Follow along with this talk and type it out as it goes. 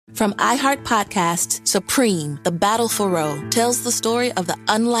From iHeart Podcasts, Supreme, The Battle for Roe, tells the story of the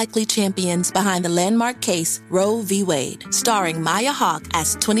unlikely champions behind the landmark case Roe v. Wade. Starring Maya Hawke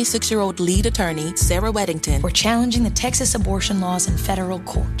as 26-year-old lead attorney Sarah Weddington. We're challenging the Texas abortion laws in federal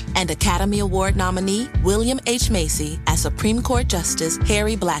court. And Academy Award nominee William H. Macy as Supreme Court Justice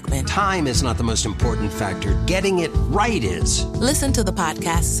Harry Blackmun. Time is not the most important factor. Getting it right is. Listen to the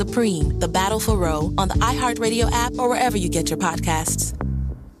podcast Supreme, The Battle for Roe on the iHeartRadio app or wherever you get your podcasts.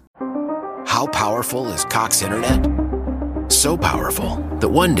 How powerful is Cox Internet? So powerful that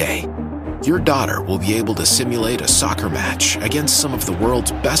one day, your daughter will be able to simulate a soccer match against some of the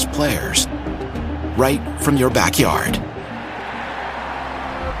world's best players right from your backyard.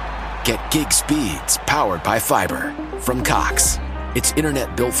 Get gig speeds powered by fiber from Cox. It's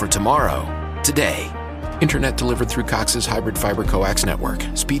internet built for tomorrow, today. Internet delivered through Cox's hybrid fiber coax network.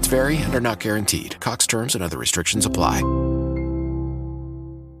 Speeds vary and are not guaranteed. Cox terms and other restrictions apply.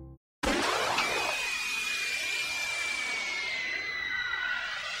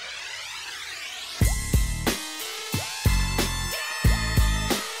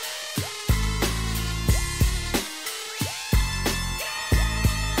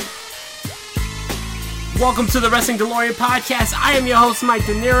 Welcome to the Wrestling DeLorean podcast. I am your host, Mike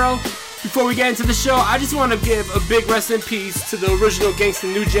De Niro. Before we get into the show, I just want to give a big rest in peace to the original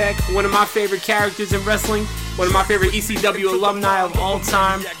Gangsta New Jack, one of my favorite characters in wrestling, one of my favorite ECW alumni of all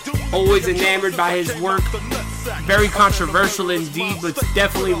time. Always enamored by his work. Very controversial indeed, but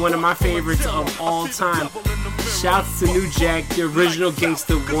definitely one of my favorites of all time. Shouts to New Jack, the original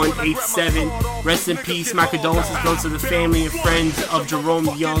Gangsta 187. Rest in peace. My condolences go to the family and friends of Jerome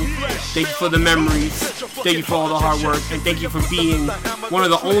Young. Thank you for the memories. Thank you for all the hard work. And thank you for being one of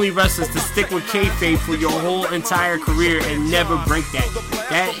the only wrestlers to stick with kayfabe for your whole entire career and never break that.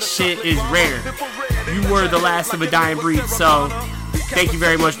 That shit is rare. You were the last of a dying breed, so thank you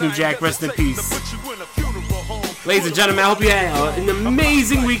very much, New Jack. Rest in peace. Ladies and gentlemen, I hope you had an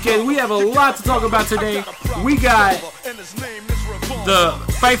amazing weekend. We have a lot to talk about today. We got the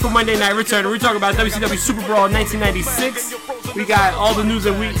Fight for Monday Night Return. We're talking about WCW Superbrawl 1996. We got all the news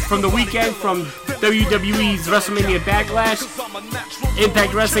from the weekend from WWE's Wrestlemania Backlash.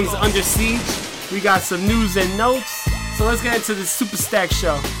 Impact Wrestling's Under Siege. We got some news and notes. So let's get into the Super Stack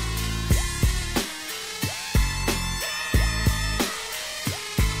show.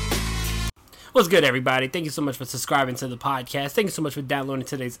 What's good, everybody? Thank you so much for subscribing to the podcast. Thank you so much for downloading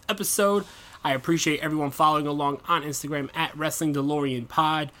today's episode. I appreciate everyone following along on Instagram at Wrestling DeLorean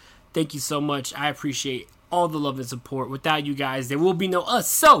Pod. Thank you so much. I appreciate all the love and support. Without you guys, there will be no us.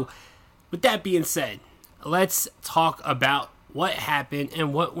 So, with that being said, let's talk about what happened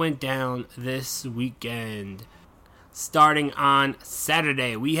and what went down this weekend. Starting on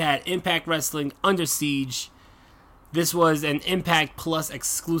Saturday, we had Impact Wrestling Under Siege. This was an Impact Plus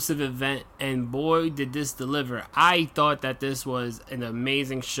exclusive event, and boy, did this deliver. I thought that this was an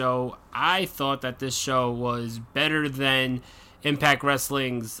amazing show. I thought that this show was better than Impact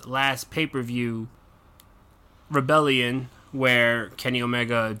Wrestling's last pay-per-view, Rebellion, where Kenny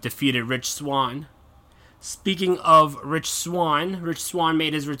Omega defeated Rich Swann. Speaking of Rich Swann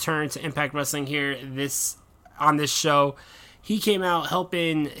made his return to Impact Wrestling here on this show. He came out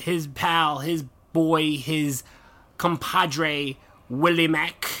helping his pal, his boy, his compadre, Willie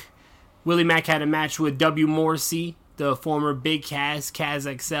Mack. Willie Mack had a match with W. Morrissey, the former Big Kaz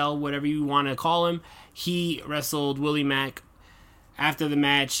XL, whatever you want to call him. He wrestled Willie Mack. After the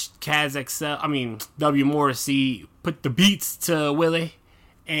match, W. Morrissey put the beats to Willie,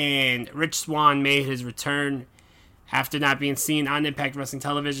 and Rich Swann made his return after not being seen on Impact Wrestling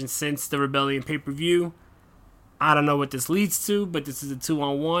television since the Rebellion pay-per-view. I don't know what this leads to, but this is a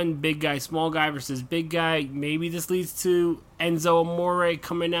 2-on-1. Big guy, small guy versus big guy. Maybe this leads to Enzo Amore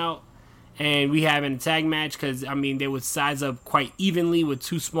coming out and we having a tag match because, they would size up quite evenly with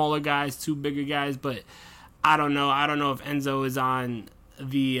two smaller guys, two bigger guys, but I don't know. I don't know if Enzo is on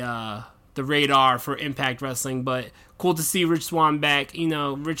the radar for Impact Wrestling, but cool to see Rich Swann back.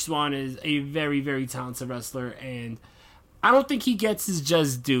 Rich Swann is a very, very talented wrestler, and I don't think he gets his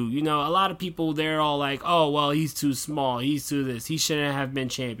just due. A lot of people, they're all like, oh, well, he's too small. He's too this. He shouldn't have been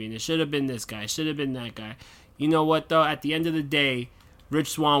champion. It should have been this guy. It should have been that guy. You know what, though? At the end of the day, Rich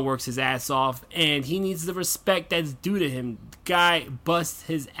Swann works his ass off, and he needs the respect that's due to him. The guy busts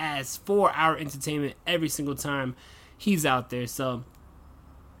his ass for our entertainment every single time he's out there. So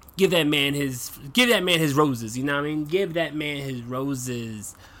give that man his roses. You know what I mean? Give that man his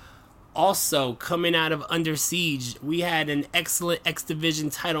roses. Also, coming out of Under Siege, we had an excellent X Division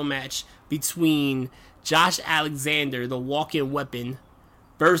title match between Josh Alexander, the walk-in weapon,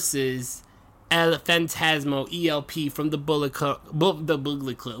 versus El Phantasmo, ELP from the Bullet Club. The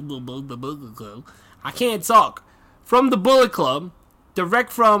Bullet Club. I can't talk. From the Bullet Club,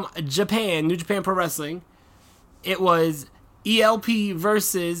 direct from Japan, New Japan Pro Wrestling. It was ELP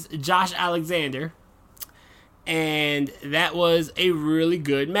versus Josh Alexander. And that was a really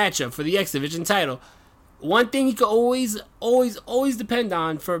good matchup for the X Division title. One thing you can always depend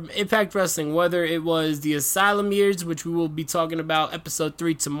on from Impact Wrestling, whether it was the Asylum years, which we will be talking about episode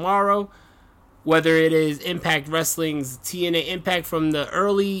 3 tomorrow, whether it is Impact Wrestling's TNA Impact from the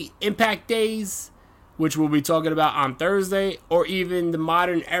early Impact days, which we'll be talking about on Thursday, or even the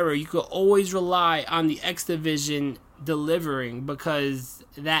modern era, you can always rely on the X Division delivering, because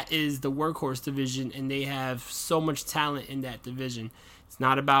that is the workhorse division and they have so much talent in that division. It's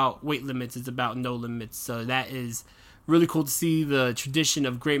not about weight limits, it's about no limits. So that is really cool to see the tradition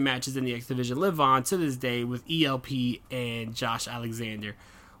of great matches in the X Division live on to this day with ELP and Josh Alexander.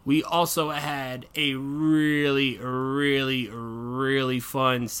 We also had a really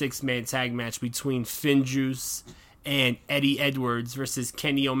fun 6-man tag match between Finjuice and Eddie Edwards versus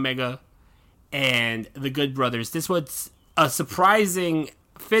Kenny Omega and the Good Brothers. This was a surprising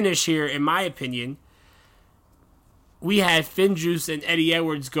finish here, in my opinion. We had Finjuice and Eddie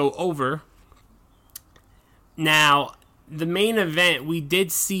Edwards go over. Now, the main event, we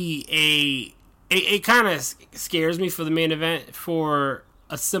did see it kind of scares me for the main event for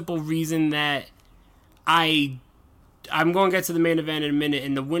a simple reason that I'm going to get to the main event in a minute,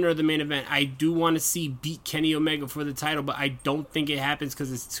 and the winner of the main event, I do want to see beat Kenny Omega for the title, but I don't think it happens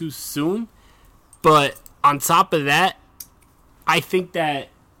because it's too soon. But on top of that, I think that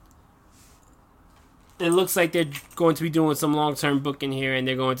it looks like they're going to be doing some long-term booking here, and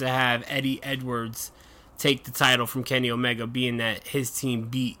they're going to have Eddie Edwards take the title from Kenny Omega, being that his team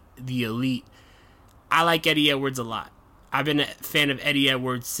beat the Elite. I like Eddie Edwards a lot. I've been a fan of Eddie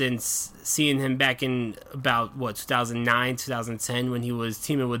Edwards since seeing him back in about, 2009, 2010, when he was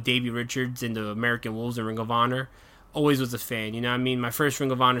teaming with Davey Richards in the American Wolves and Ring of Honor. Always was a fan, you know what I mean? My first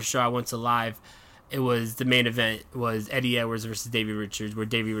Ring of Honor show I went to live, it was the main event was Eddie Edwards versus Davey Richards, where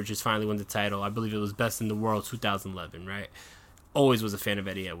Davey Richards finally won the title. I believe it was Best in the World 2011, right? Always was a fan of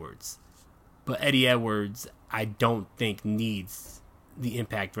Eddie Edwards. But Eddie Edwards, I don't think needs the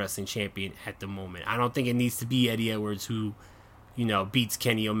Impact Wrestling champion at the moment. I don't think it needs to be Eddie Edwards who, beats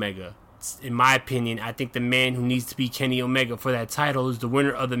Kenny Omega. In my opinion, I think the man who needs to beat Kenny Omega for that title is the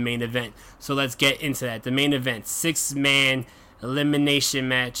winner of the main event. So let's get into that. The main event, 6-man elimination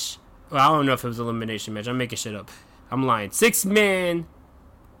match. Well, I don't know if it was an elimination match. I'm making shit up. I'm lying. 6-man,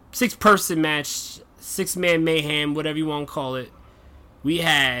 6-person match, 6-man mayhem, whatever you want to call it. We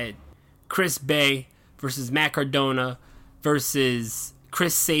had Chris Bay versus Matt Cardona versus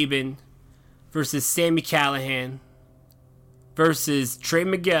Chris Sabin versus Sami Callihan versus Trey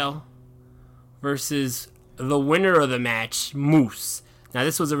Miguel versus the winner of the match, Moose. Now,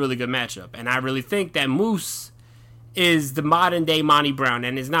 this was a really good matchup, and I really think that Moose is the modern-day Monty Brown,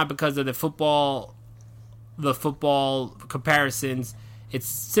 and it's not because of the football comparisons. It's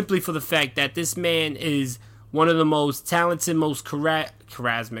simply for the fact that this man is one of the most talented, most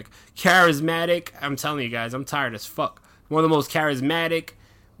charismatic. I'm telling you guys, I'm tired as fuck. One of the most charismatic.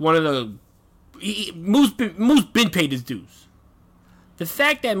 Moose been paid his dues. The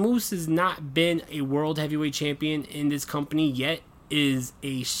fact that Moose has not been a world heavyweight champion in this company yet is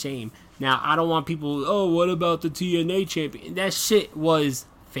a shame. Now, I don't want people, what about the TNA champion? That shit was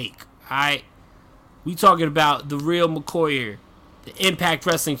fake. Alright? We talking about the real McCoy here. The Impact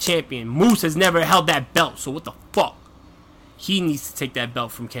Wrestling champion. Moose has never held that belt, so what the fuck? He needs to take that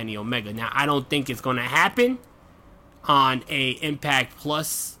belt from Kenny Omega. Now, I don't think it's going to happen on a Impact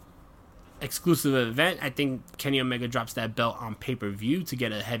Plus exclusive event. I think Kenny Omega drops that belt on pay-per-view to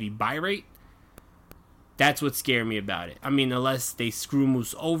get a heavy buy rate. That's what scared me about it. I mean, unless they screw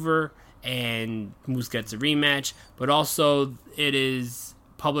Moose over and Moose gets a rematch. But also, it is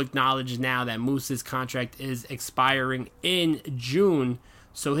public knowledge now that Moose's contract is expiring in June.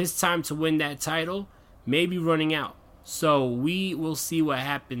 So his time to win that title may be running out. So we will see what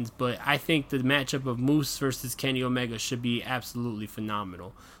happens. But I think the matchup of Moose versus Kenny Omega should be absolutely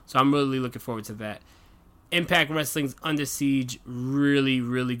phenomenal. So I'm really looking forward to that. Impact Wrestling's Under Siege, really,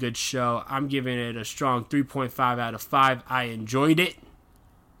 really good show. I'm giving it a strong 3.5 out of 5. I enjoyed it.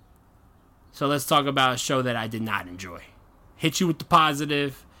 So let's talk about a show that I did not enjoy. Hit you with the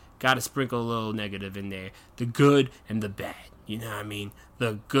positive, gotta sprinkle a little negative in there. The good and the bad. You know what I mean?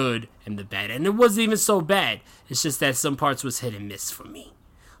 The good and the bad. And it wasn't even so bad. It's just that some parts was hit and miss for me.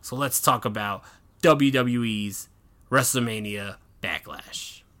 So let's talk about WWE's Wrestlemania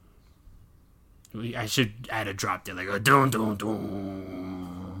Backlash. I should add a drop there, like a dun dun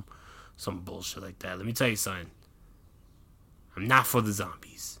dun. Some bullshit like that. Let me tell you something. I'm not for the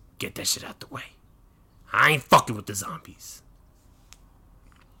zombies. Get that shit out the way. I ain't fucking with the zombies.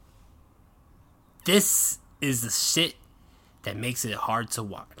 This is the shit that makes it hard to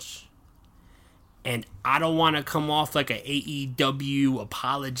watch. And I don't want to come off like an AEW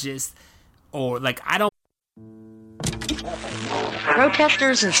apologist or like I don't.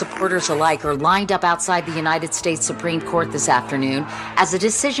 Protesters and supporters alike are lined up outside the United States Supreme Court this afternoon as a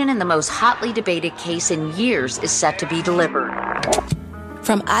decision in the most hotly debated case in years is set to be delivered.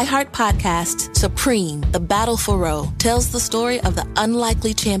 From iHeart Podcasts, Supreme, The Battle for Roe, tells the story of the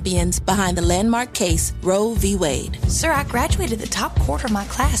unlikely champions behind the landmark case Roe v. Wade. Sir, I graduated the top quarter of my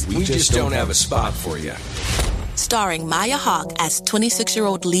class. We just don't have a spot for you. Starring Maya Hawke as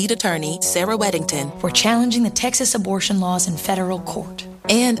 26-year-old lead attorney Sarah Weddington. We're challenging the Texas abortion laws in federal court.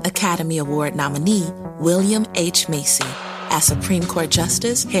 And Academy Award nominee William H. Macy as Supreme Court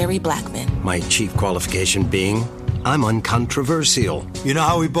Justice Harry Blackmun. My chief qualification being, I'm uncontroversial. You know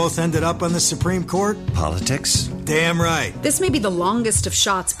how we both ended up on the Supreme Court? Politics? Damn right. This may be the longest of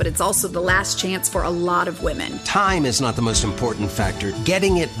shots, but it's also the last chance for a lot of women. Time is not the most important factor.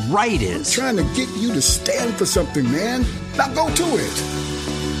 Getting it right is. I'm trying to get you to stand for something, man. Now go to it.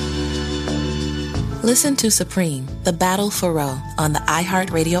 Listen to Supreme, The Battle for Roe on the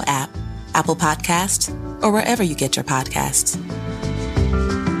iHeartRadio app, Apple Podcasts, or wherever you get your podcasts.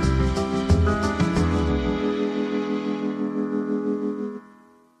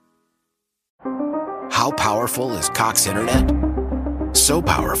 How powerful is Cox Internet? So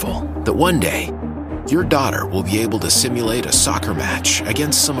powerful that one day, your daughter will be able to simulate a soccer match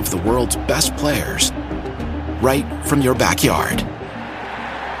against some of the world's best players right from your backyard.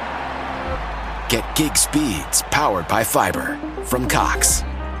 Get gig speeds powered by fiber from Cox.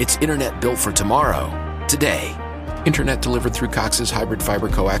 It's internet built for tomorrow, today. Internet delivered through Cox's hybrid fiber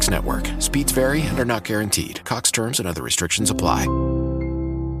coax network. Speeds vary and are not guaranteed. Cox terms and other restrictions apply.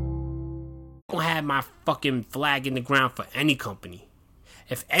 I don't have my fucking flag in the ground for any company.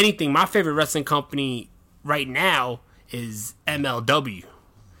 If anything, my favorite wrestling company right now is MLW.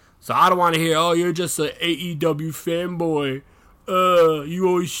 So I don't want to hear, oh, you're just an AEW fanboy. You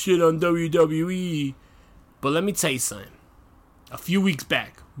always shit on WWE. But let me tell you something. A few weeks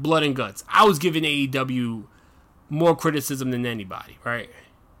back, Blood and Guts, I was giving AEW more criticism than anybody, right?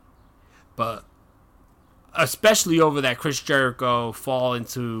 But especially over that Chris Jericho fall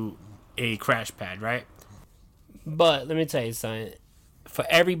into a crash pad, right? But let me tell you something. For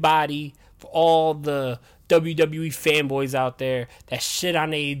everybody, for all the WWE fanboys out there that shit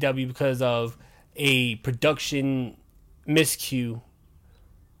on AEW because of a production miscue,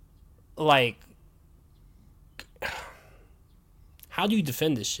 like, how do you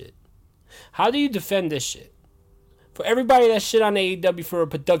defend this shit? How do you defend this shit? For everybody that shit on AEW for a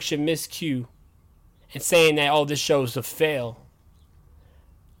production miscue and saying that, oh, this show's a fail,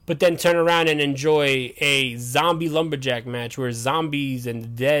 but then turn around and enjoy a zombie lumberjack match where zombies and the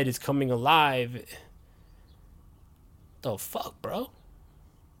dead is coming alive. The fuck, bro?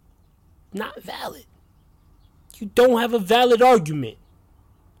 Not valid. You don't have a valid argument.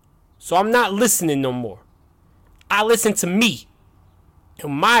 So I'm not listening no more. I listen to me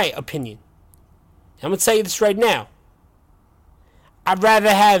and my opinion. I'm going to tell you this right now. I'd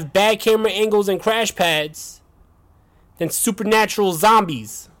rather have bad camera angles and crash pads than supernatural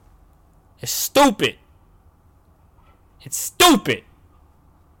zombies. It's stupid. It's stupid.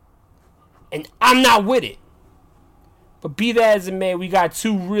 And I'm not with it. But be that as it may, we got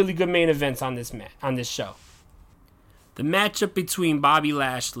two really good main events on this show. The matchup between Bobby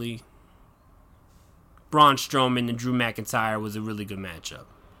Lashley, Braun Strowman, and Drew McIntyre was a really good matchup.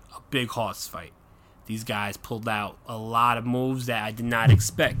 A big horse fight. These guys pulled out a lot of moves that I did not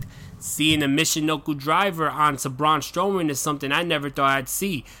expect. Seeing a Michinoku driver onto Braun Strowman is something I never thought I'd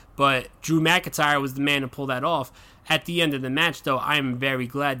see. But Drew McIntyre was the man to pull that off. At the end of the match, though, I am very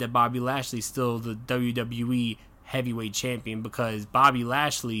glad that Bobby Lashley is still the WWE heavyweight champion, because Bobby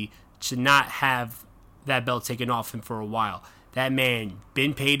Lashley should not have that belt taken off him for a while. That man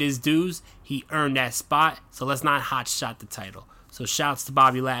been paid his dues. He earned that spot. So let's not hotshot the title. So shouts to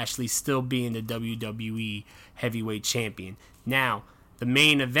Bobby Lashley still being the WWE heavyweight champion. Now, the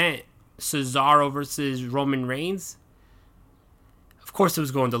main event, Cesaro versus Roman Reigns. Of course it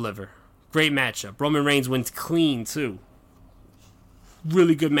was going to deliver. Great matchup. Roman Reigns wins clean too.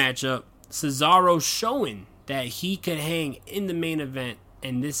 Really good matchup. Cesaro showing that he could hang in the main event,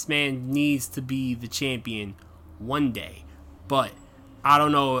 and this man needs to be the champion one day. But I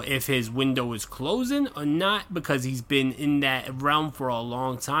don't know if his window is closing or not, because he's been in that realm for a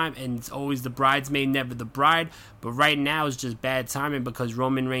long time, and it's always the bridesmaid, never the bride. But right now it's just bad timing because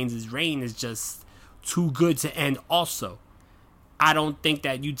Roman Reigns' reign is just too good to end. Also, I don't think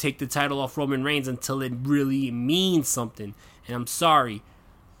that you take the title off Roman Reigns until it really means something. And I'm sorry,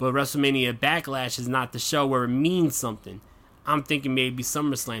 but WrestleMania Backlash is not the show where it means something. I'm thinking maybe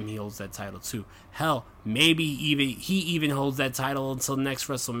SummerSlam he holds that title too. Hell, maybe he even holds that title until next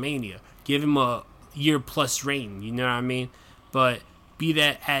WrestleMania. Give him a year plus reign, you know what I mean? But be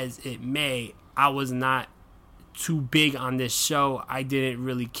that as it may, I was not too big on this show. I didn't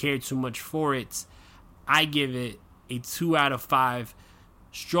really care too much for it. I give it a 2 out of 5,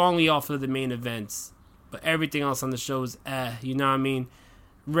 strongly off of the main events, but everything else on the show is you know what I mean?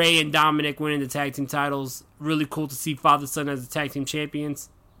 Ray and Dominic winning the tag team titles. Really cool to see father-son as the tag team champions.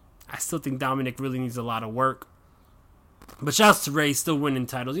 I still think Dominic really needs a lot of work. But shouts to Ray still winning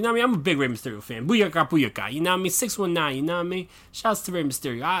titles. You know what I mean? I'm a big Rey Mysterio fan. Booyaka, booyaka. You know what I mean? 619, you know what I mean? Shouts to Rey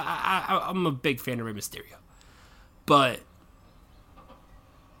Mysterio. I'm a big fan of Rey Mysterio. But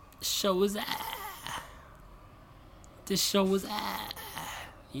this show was This show was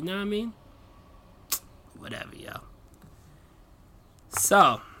you know what I mean? Whatever, yo.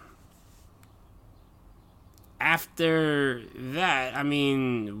 So, after that, I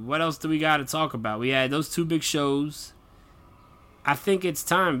mean, what else do we got to talk about? We had those 2 big shows. I think it's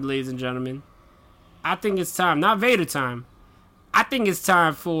time, ladies and gentlemen. I think it's time. Not Vader time. I think it's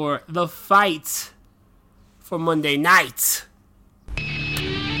time for the fight for Monday night.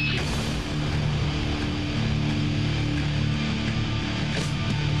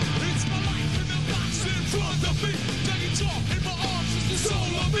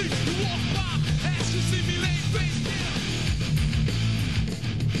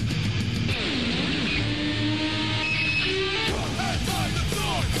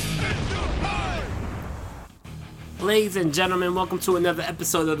 Ladies and gentlemen, welcome to another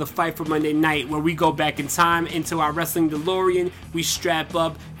episode of The Fight for Monday Night, where we go back in time into our wrestling DeLorean, we strap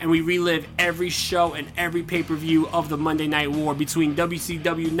up, and we relive every show and every pay-per-view of the Monday Night War between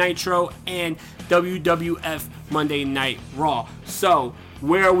WCW Nitro and WWF Monday Night Raw. So,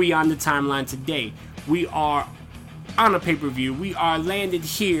 where are we on the timeline today? We are on a pay-per-view. We are landed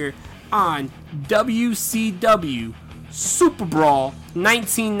here on WCW Superbrawl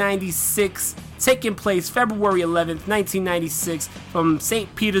 1996, taking place February 11th, 1996, from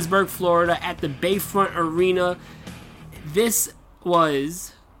St. Petersburg, Florida, at the Bayfront Arena. This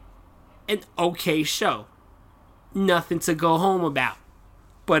was an okay show. Nothing to go home about,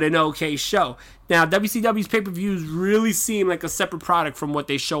 but an okay show. Now, WCW's pay-per-views really seem like a separate product from what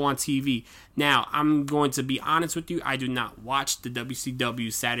they show on TV. Now, I'm going to be honest with you. I do not watch the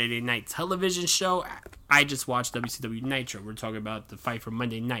WCW Saturday Night Television show. I just watch WCW Nitro. We're talking about the fight for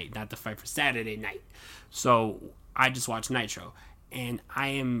Monday night, not the fight for Saturday night. So, I just watch Nitro. And I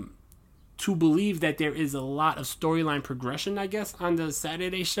am to believe that there is a lot of storyline progression, I guess, on the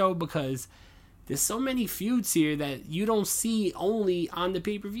Saturday show, because there's so many feuds here that you don't see only on the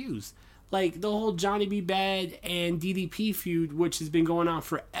pay-per-views. Like the whole Johnny B. Bad and DDP feud, which has been going on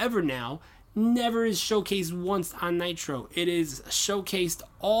forever now, never is showcased once on Nitro. It is showcased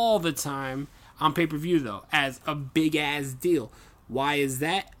all the time on pay-per-view, though, as a big-ass deal. Why is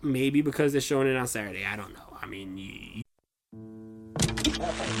that? Maybe because they're showing it on Saturday. I don't know. I mean,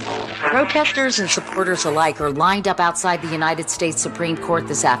 Protesters and supporters alike are lined up outside the United States Supreme Court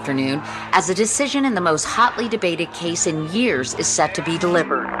this afternoon as a decision in the most hotly debated case in years is set to be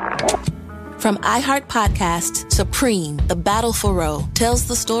delivered. From iHeart Podcast, Supreme, The Battle for Roe, tells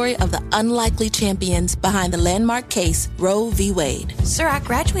the story of the unlikely champions behind the landmark case Roe v. Wade. Sir, I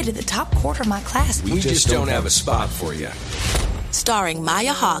graduated the top quarter of my class. We just don't have a spot for you. Starring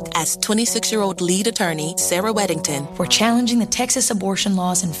Maya Hawke as 26-year-old lead attorney Sarah Weddington. We're challenging the Texas abortion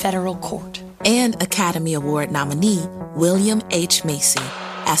laws in federal court. And Academy Award nominee William H. Macy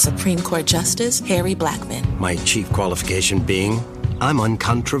as Supreme Court Justice Harry Blackmun. My chief qualification being, I'm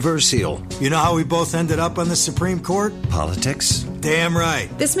uncontroversial. You know how we both ended up on the Supreme Court? Politics? Damn right.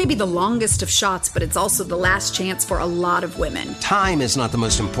 This may be the longest of shots, but it's also the last chance for a lot of women. Time is not the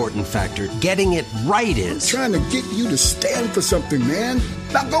most important factor. Getting it right is. Trying to get you to stand for something, man.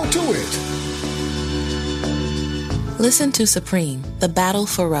 Now go to it. Listen to Supreme, The Battle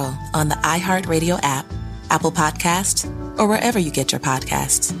for Roe on the iHeartRadio app, Apple Podcasts, or wherever you get your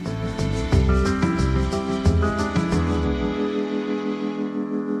podcasts.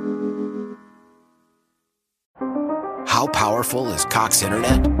 How powerful is Cox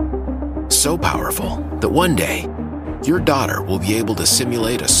Internet? So powerful that one day, your daughter will be able to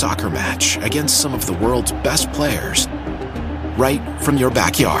simulate a soccer match against some of the world's best players. right from your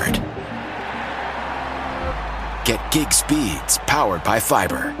backyard. Get gig speeds powered by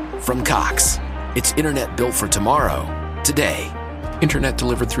fiber from Cox. It's internet built for tomorrow, today. Internet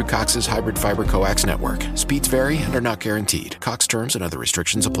delivered through Cox's hybrid fiber coax network. Speeds vary and are not guaranteed. Cox terms and other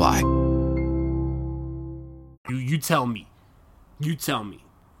restrictions apply. You tell me. You tell me.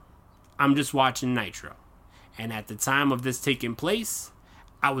 I'm just watching Nitro. And at the time of this taking place,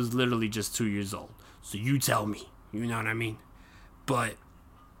 I was literally just 2 years old. So you tell me. You know what I mean? But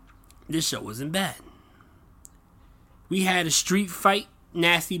this show wasn't bad. We had a street fight.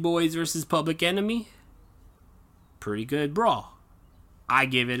 Nasty Boys versus Public Enemy. Pretty good brawl. I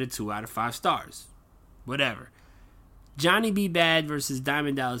give it a 2 out of 5 stars. Whatever. Johnny B. Bad versus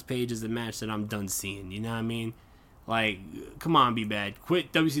Diamond Dallas Page is a match that I'm done seeing. You know what I mean? Like, come on, B. Bad.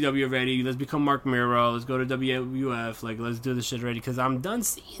 Quit WCW already. Let's become Mark Miro. Let's go to WWF. Like, let's do this shit already. Because I'm done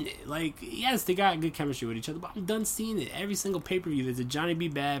seeing it. Like, yes, they got good chemistry with each other, but I'm done seeing it. Every single pay-per-view, there's a Johnny B.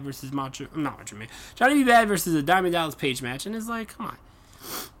 Bad versus Macho Man. Johnny B. Bad versus a Diamond Dallas Page match. And it's like, come on.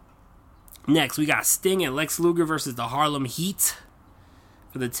 Next, we got Sting and Lex Luger versus the Harlem Heat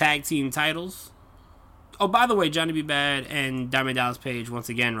for the tag team titles. Oh, by the way, Johnny B. Bad and Diamond Dallas Page once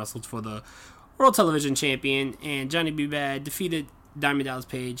again wrestled for the World Television Champion, and Johnny B. Bad defeated Diamond Dallas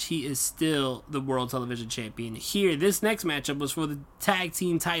Page. He is still the World Television Champion. Here, this next matchup was for the tag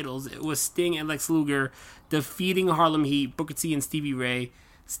team titles. It was Sting and Lex Luger defeating Harlem Heat, Booker T and Stevie Ray.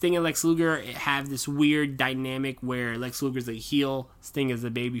 Sting and Lex Luger have this weird dynamic where Lex Luger's a heel, Sting is a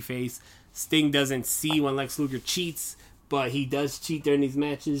babyface. Sting doesn't see when Lex Luger cheats, but he does cheat during these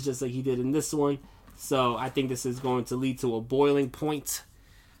matches, just like he did in this one. So I think this is going to lead to a boiling point.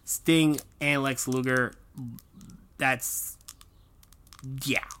 Sting and Lex Luger, that's,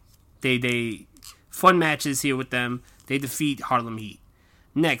 yeah. They fun matches here with them. They defeat Harlem Heat.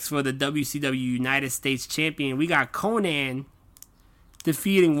 Next, for the WCW United States Champion, we got Conan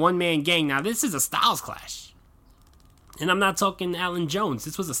defeating One Man Gang. Now, this is a Styles Clash. And I'm not talking Alan Jones.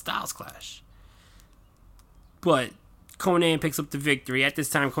 This was a Styles Clash. But Conan picks up the victory. At this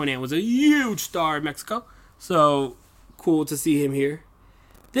time, Conan was a huge star in Mexico. So, cool to see him here.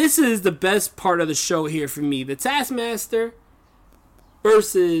 This is the best part of the show here for me. The Taskmaster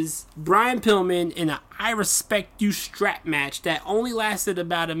versus Brian Pillman in a I Respect You strap match that only lasted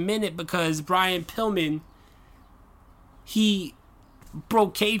about a minute because Brian Pillman, he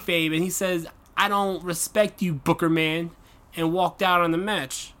broke kayfabe and he says, I don't respect you, Booker Man, and walked out on the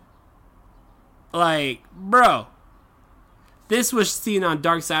match. Like, bro, this was seen on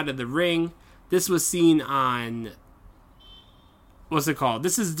Dark Side of the Ring. This was seen on, what's it called?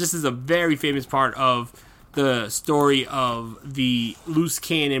 This is a very famous part of the story of the loose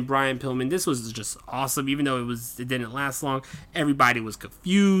cannon Brian Pillman. This was just awesome, even though it didn't last long. Everybody was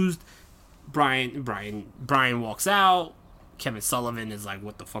confused. Brian walks out. Kevin Sullivan is like,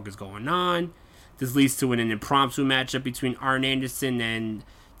 what the fuck is going on? This leads to an impromptu matchup between Arn Anderson and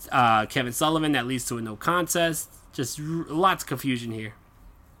Kevin Sullivan that leads to a no contest. Just lots of confusion here.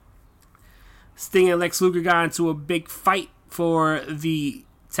 Sting and Lex Luger got into a big fight for the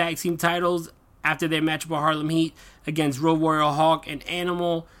tag team titles after their match with Harlem Heat against Road Warrior Hawk and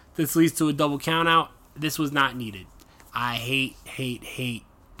Animal. This leads to a double countout. This was not needed. I hate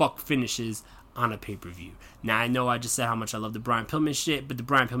buck finishes on a pay-per-view. Now, I know I just said how much I love the Brian Pillman shit, but the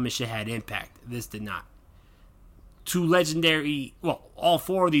Brian Pillman shit had impact. This did not. Two legendary, well, all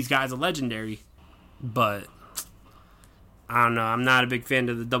four of these guys are legendary, but I don't know. I'm not a big fan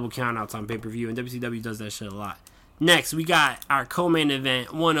of the double countouts on pay-per-view, and WCW does that shit a lot. Next, we got our co-main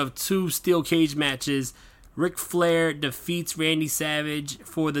event, one of two steel cage matches. Ric Flair defeats Randy Savage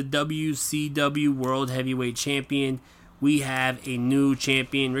for the WCW World Heavyweight Champion. We have a new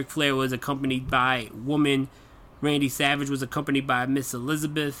champion. Ric Flair was accompanied by Woman. Randy Savage was accompanied by Miss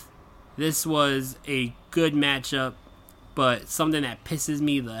Elizabeth. This was a good matchup, but something that pisses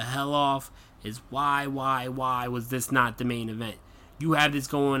me the hell off is why was this not the main event? You have this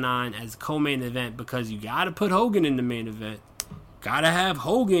going on as co-main event because you gotta put Hogan in the main event. Gotta have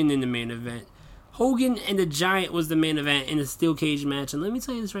Hogan in the main event. Hogan and the Giant was the main event in a steel cage match, and let me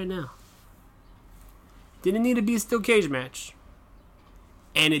tell you this right now. Didn't need to be a steel cage match.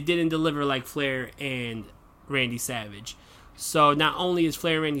 And it didn't deliver like Flair and Randy Savage. So not only is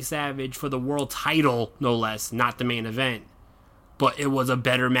Flair and Randy Savage for the world title, no less, not the main event, but it was a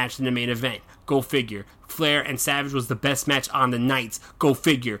better match than the main event. Go figure. Flair and Savage was the best match on the nights. Go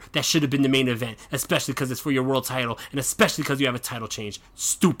figure. That should have been the main event, especially because it's for your world title, and especially because you have a title change.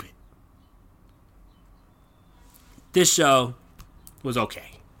 Stupid. This show was okay.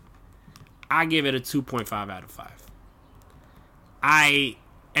 I give it a 2.5 out of 5. I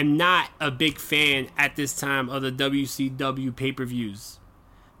am not a big fan at this time of the WCW pay-per-views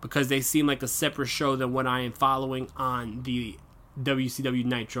because they seem like a separate show than what I am following on the WCW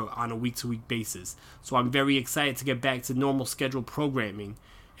Nitro on a week-to-week basis. So I'm very excited to get back to normal scheduled programming.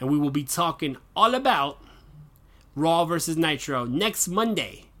 And we will be talking all about Raw versus Nitro next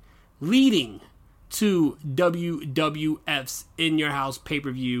Monday, leading to WWF's In Your House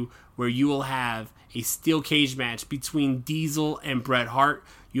pay-per-view, where you will have a steel cage match between Diesel and Bret Hart.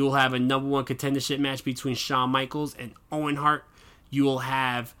 You will have a number one contendership match between Shawn Michaels and Owen Hart. You will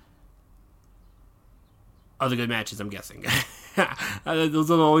have other good matches, I'm guessing.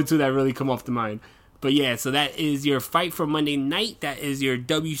 Those are the only two that really come off the mind. But yeah, so that is your fight for Monday night. That is your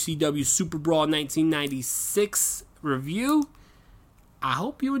WCW Superbrawl 1996 review. I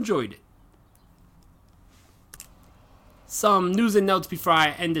hope you enjoyed it. Some news and notes before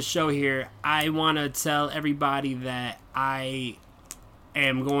I end the show here. I want to tell everybody that I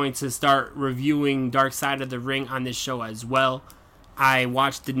am going to start reviewing Dark Side of the Ring on this show as well. I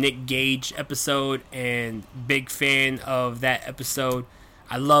watched the Nick Gage episode and big fan of that episode.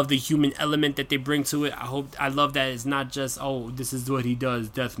 I love the human element that they bring to it. I love that it's not just, oh, this is what he does,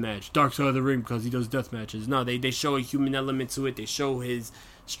 deathmatch. Dark Side of the Ring because he does death matches. No, they show a human element to it. They show his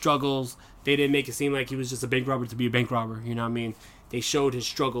struggles. They didn't make it seem like he was just a bank robber to be a bank robber. You know what I mean? They showed his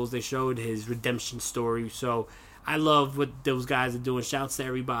struggles. They showed his redemption story. So I love what those guys are doing. Shouts to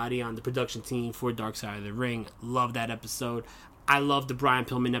everybody on the production team for Dark Side of the Ring. Love that episode. I love the Brian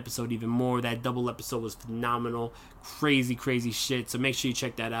Pillman episode even more. That double episode was phenomenal. Crazy, crazy shit. So make sure you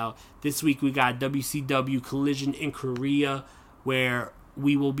check that out. This week we got WCW Collision in Korea, where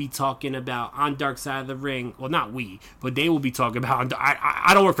we will be talking about on Dark Side of the Ring. Well, not we, but they will be talking about.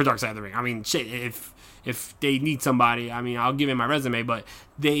 I don't work for Dark Side of the Ring. I mean, shit. If they need somebody, I mean, I'll give in my resume. But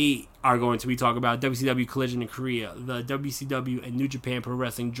they are going to be talking about WCW Collision in Korea, the WCW and New Japan Pro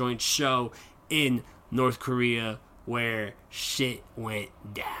Wrestling joint show in North Korea, where shit went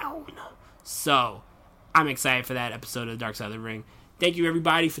down. So I'm excited for that episode of Dark Side of the Ring. Thank you,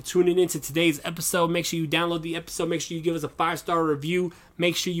 everybody, for tuning in to today's episode. Make sure you download the episode. Make sure you give us a 5-star review.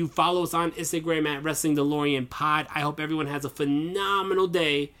 Make sure you follow us on Instagram at Wrestling DeLorean Pod. I hope everyone has a phenomenal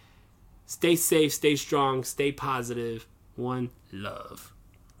day. Stay safe, stay strong, stay positive. One love.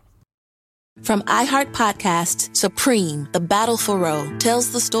 From iHeart Podcasts, Supreme, The Battle for Roe,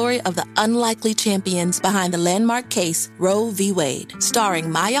 tells the story of the unlikely champions behind the landmark case Roe v. Wade.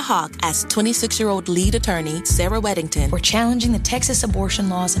 Starring Maya Hawke as 26-year-old lead attorney Sarah Weddington. We're challenging the Texas abortion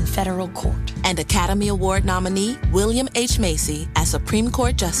laws in federal court. And Academy Award nominee William H. Macy as Supreme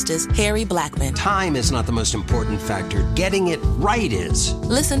Court Justice Harry Blackmun. Time is not the most important factor. Getting it right is.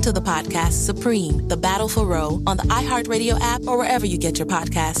 Listen to the podcast Supreme, The Battle for Roe on the iHeartRadio app or wherever you get your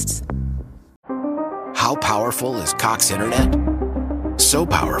podcasts. How powerful is Cox Internet? So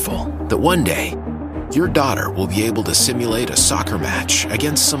powerful that one day, your daughter will be able to simulate a soccer match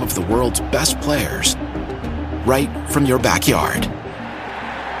against some of the world's best players right from your backyard.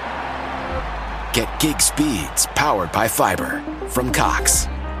 Get gig speeds powered by fiber from Cox.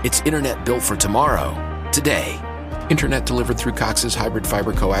 It's internet built for tomorrow, today. Internet delivered through Cox's hybrid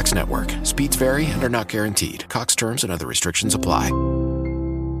fiber coax network. Speeds vary and are not guaranteed. Cox terms and other restrictions apply.